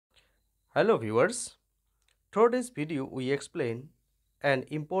Hello viewers, through this video we explain an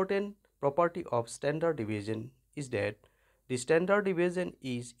important property of standard deviation is that the standard deviation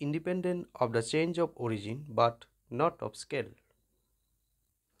is independent of the change of origin but not of scale.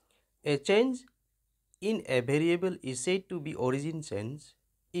 A change in a variable is said to be origin change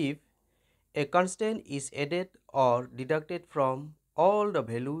if a constant is added or deducted from all the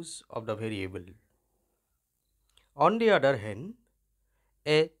values of the variable. On the other hand,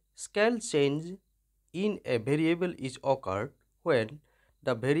 a scale change in a variable is occurred when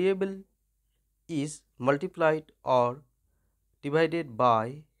the variable is multiplied or divided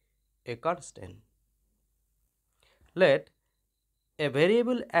by a constant. Let a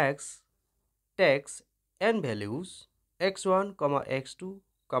variable x takes n values x1, x2,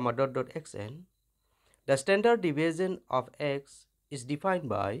 xn. The standard deviation of x is defined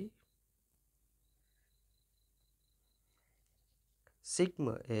by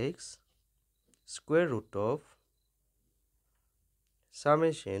sigma x square root of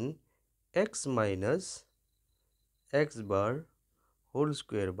summation x minus x bar whole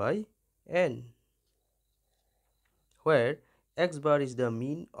square by n, where x bar is the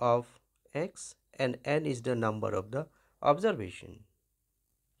mean of x and n is the number of the observation.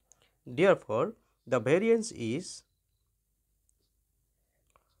 Therefore, the variance is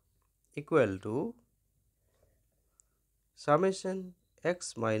equal to summation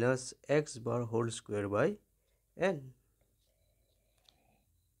x minus x bar whole square by n.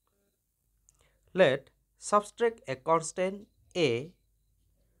 Let subtract a constant a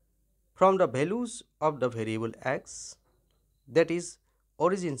from the values of the variable x, that is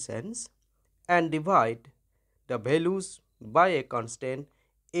origin sense, and divide the values by a constant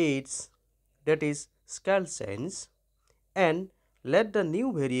h, that is scale sense, and let the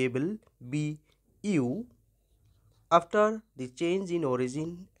new variable be u after the change in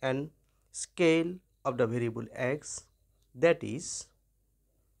origin and scale of the variable x, that is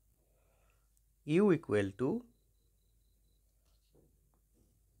u equal to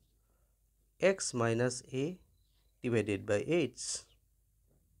x minus a divided by h.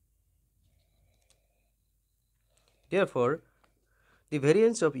 Therefore, the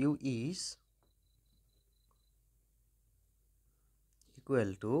variance of u is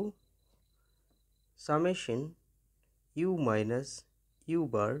equal to summation u minus u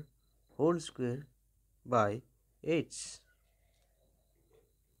bar whole square by h.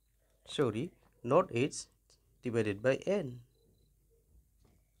 Sorry, not h, divided by n.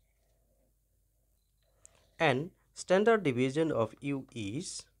 And standard deviation of u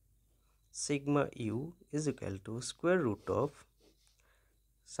is sigma u is equal to square root of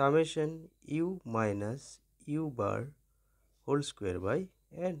summation u minus u bar whole square by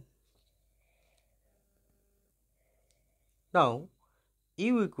n. Now,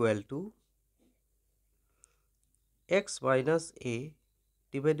 u equal to x minus a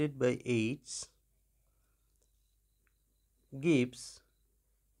divided by h gives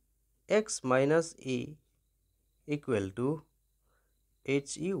x minus a equal to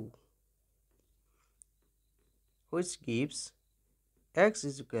hu, which gives x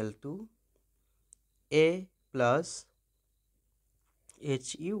is equal to a plus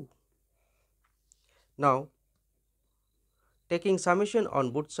hu. Now, taking summation on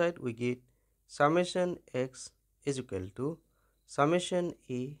both sides, we get summation x is equal to summation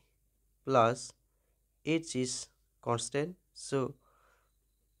a plus h is constant. So,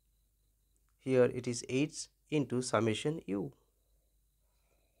 here it is h into summation u.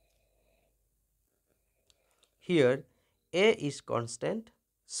 Here a is constant.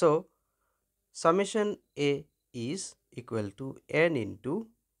 So, summation a is equal to n into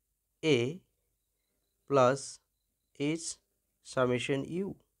a plus h summation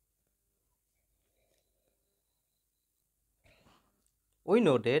u. We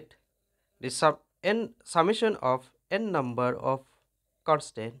know that the summation of n number of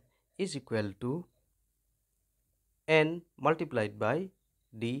constant is equal to n multiplied by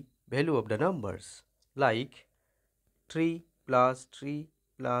the value of the numbers, like 3 plus 3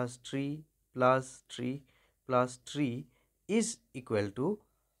 plus 3 plus 3 plus 3 is equal to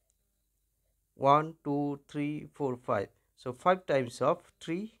 1, 2, 3, 4, 5. So, 5 times of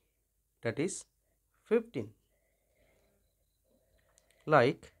 3, that is 15.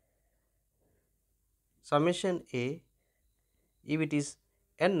 Like summation a, if it is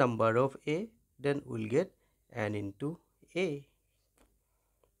n number of a, then we will get n into a.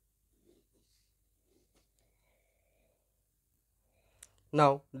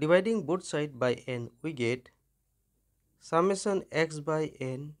 Now, dividing both sides by n, we get summation x by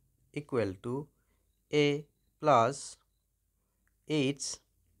n equal to a plus h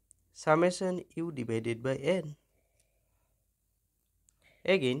summation u divided by n.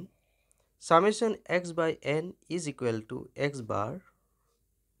 Again, summation x by n is equal to x bar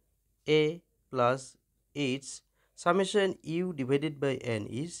a plus its summation u divided by n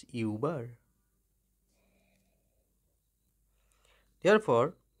is u bar.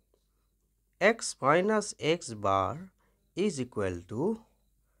 Therefore, x minus x bar is equal to,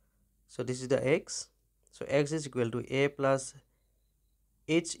 so this is the x, so x is equal to a plus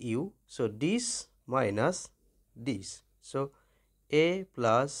hu, so this minus this, so a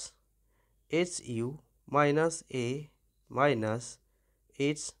plus hu minus a minus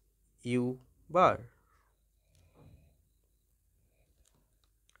hu bar.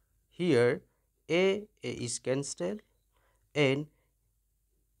 Here a is cancelled and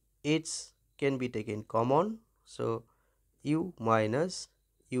its can be taken common, so u minus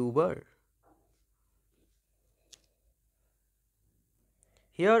u bar.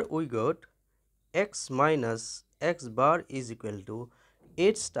 Here we got x minus x bar is equal to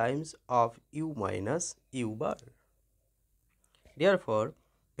h times of u minus u bar. Therefore,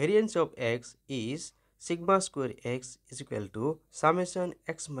 variance of x is sigma square x is equal to summation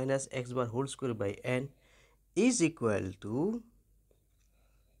x minus x bar whole square by n is equal to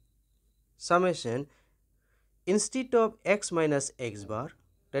summation, instead of x minus x bar,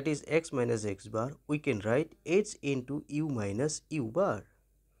 that is x minus x bar, we can write h into u minus u bar.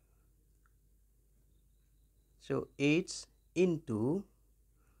 So h into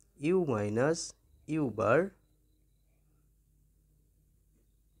u minus u bar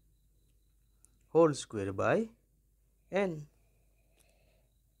whole square by n,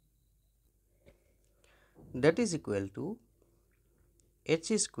 that is equal to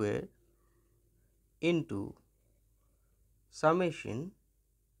h square into summation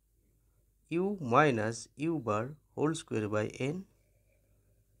u minus u bar whole square by n,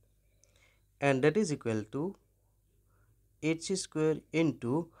 and that is equal to h square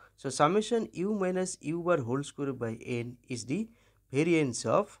into, so summation u minus u bar whole square by n is the variance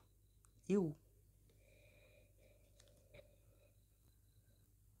of u.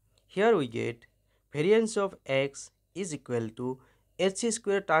 Here we get variance of x is equal to h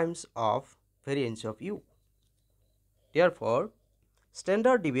square times of variance of u. Therefore,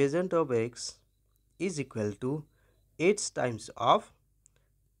 standard deviation of x is equal to h times of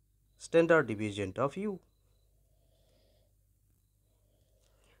standard deviation of u,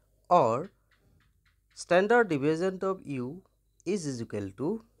 or standard deviation of u is equal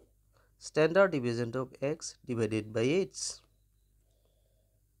to standard deviation of x divided by h.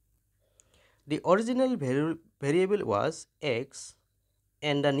 The original variable was x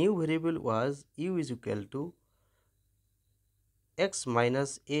and the new variable was u is equal to x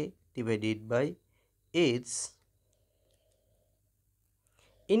minus a divided by h.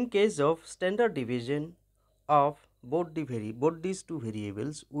 In case of standard deviation of both these two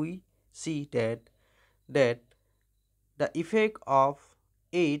variables, we see that the effect of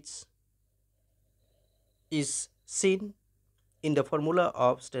h is seen in the formula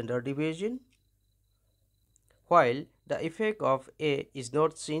of standard deviation, while the effect of a is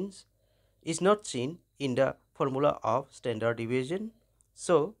not seen in the formula of standard deviation.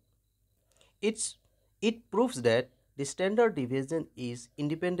 So it proves that the standard deviation is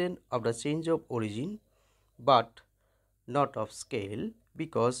independent of the change of origin but not of scale,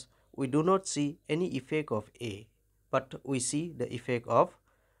 because we do not see any effect of a, but we see the effect of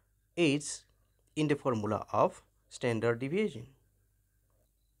h in the formula of standard deviation.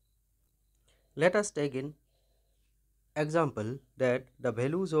 Let us take an example that the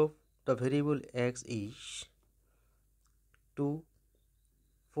values of the variable x is 2,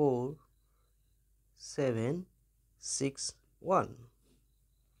 4, 7, 6, 1.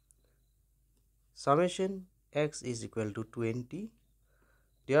 Summation x is equal to 20.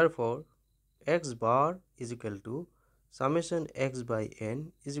 Therefore, x bar is equal to summation x by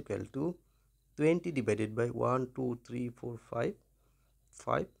n is equal to 20 divided by 1, 2, 3, 4,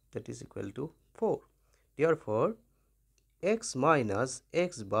 5, that is equal to 4. Therefore, x minus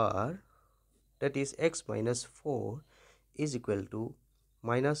x bar, that is x minus 4, is equal to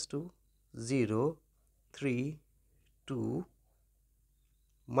minus 2, 0, 3, 2,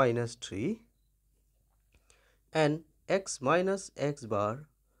 minus 3, and x minus x bar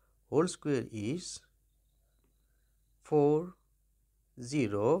whole square is 4,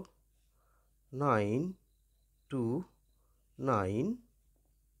 0, 9, 2, 9.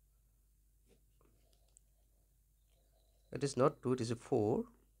 It is not 2, it is 4.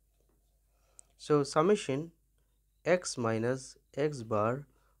 So summation x minus x bar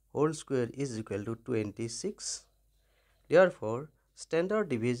whole square is equal to 26. Therefore, standard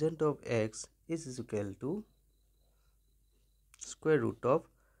deviation of x is equal to square root of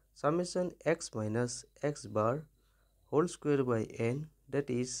summation x minus x bar whole square by n, that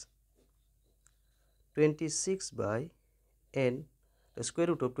is 26 by n. The square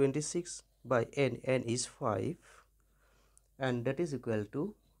root of 26 by n is 5, and that is equal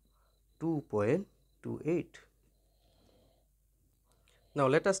to 2.28. Now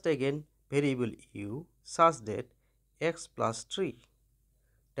let us take an variable u such that x plus 3,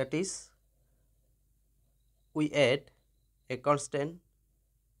 that is we add a constant,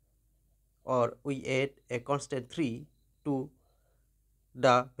 or we add a constant 3 to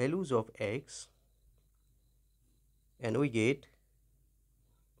the values of x, and we get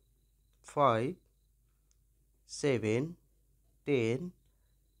 5, 7, 10,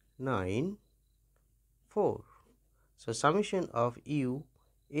 9, 4. So summation of u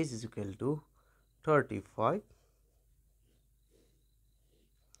is equal to 35.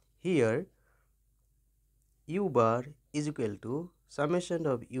 Here u bar is equal to summation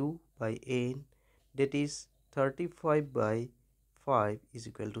of u by n, that is 35 by 5 is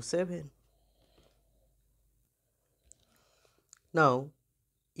equal to 7. Now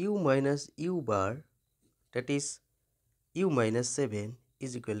u minus u bar, that is u minus 7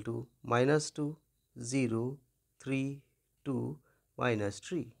 is equal to minus 2, 0, 3, 2, minus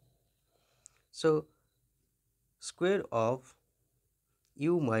 3. So square of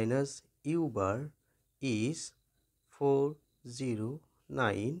u minus u bar is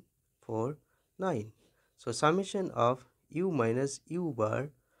 40949. So summation of u minus u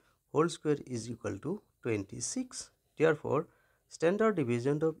bar whole square is equal to 26. Therefore standard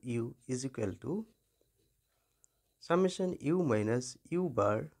deviation of u is equal to summation u minus u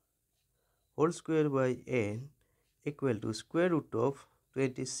bar whole square by n equal to square root of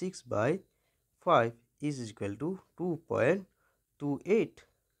 26 by 5 is equal to 2.28.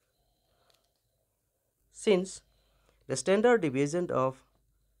 Since the standard deviation of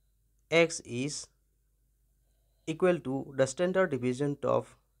x is equal to the standard deviation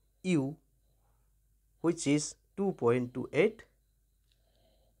of u, which is 2.28,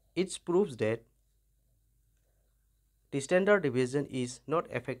 it proves that the standard deviation is not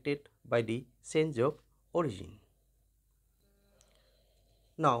affected by the change of origin.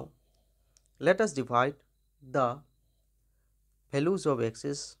 Now let us divide the values of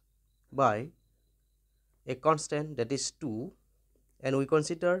x's by a constant, that is 2, and we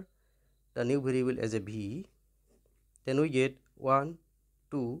consider the new variable as a v. Then we get 1,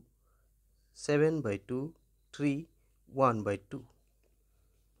 2, 7 by 2, 3, 1 by 2.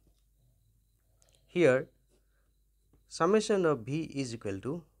 Here summation of v is equal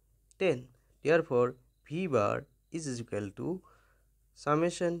to 10. Therefore v bar is equal to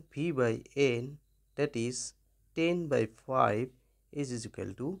summation v by n, that is 10 by 5 is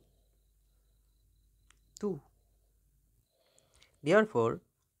equal to 2. Therefore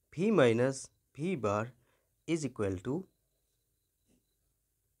v minus v bar is equal to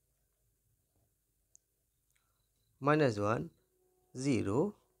minus 1,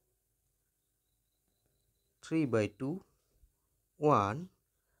 0, 3 by 2, 1,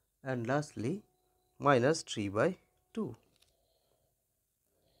 and lastly minus 3 by 2.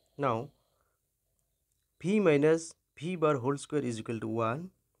 Now v minus v bar whole square is equal to 1,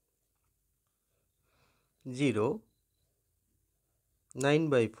 0, 9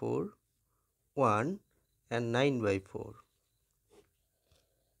 by 4, 1, and 9 by 4.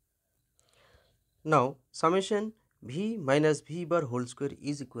 Now summation v minus v bar whole square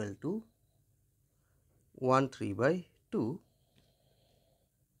is equal to 1, 3 by 2.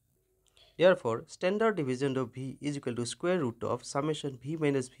 Therefore standard division of v is equal to square root of summation v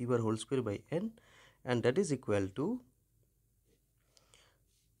minus v bar whole square by n, and that is equal to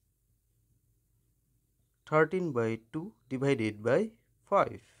 13 by 2 divided by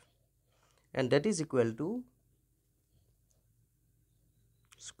 5, and that is equal to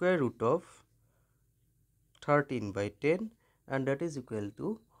square root of 13 by 10, and that is equal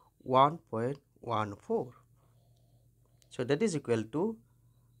to 1.14. So that is equal to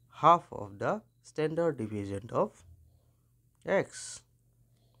half of the standard deviation of x,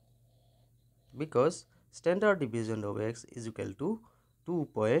 because standard deviation of x is equal to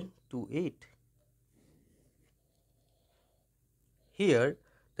 2.28. Here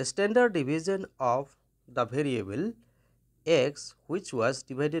the standard deviation of the variable x, which was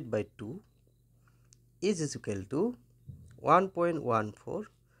divided by 2, is equal to 1.14.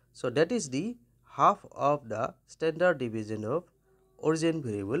 So that is the half of the standard deviation of origin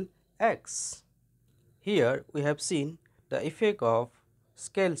variable x. Here we have seen the effect of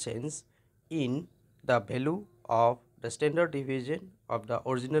scale change in the value of the standard deviation of the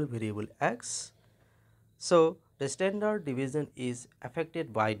original variable x. So, the standard deviation is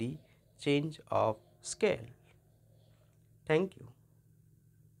affected by the change of scale. Thank you.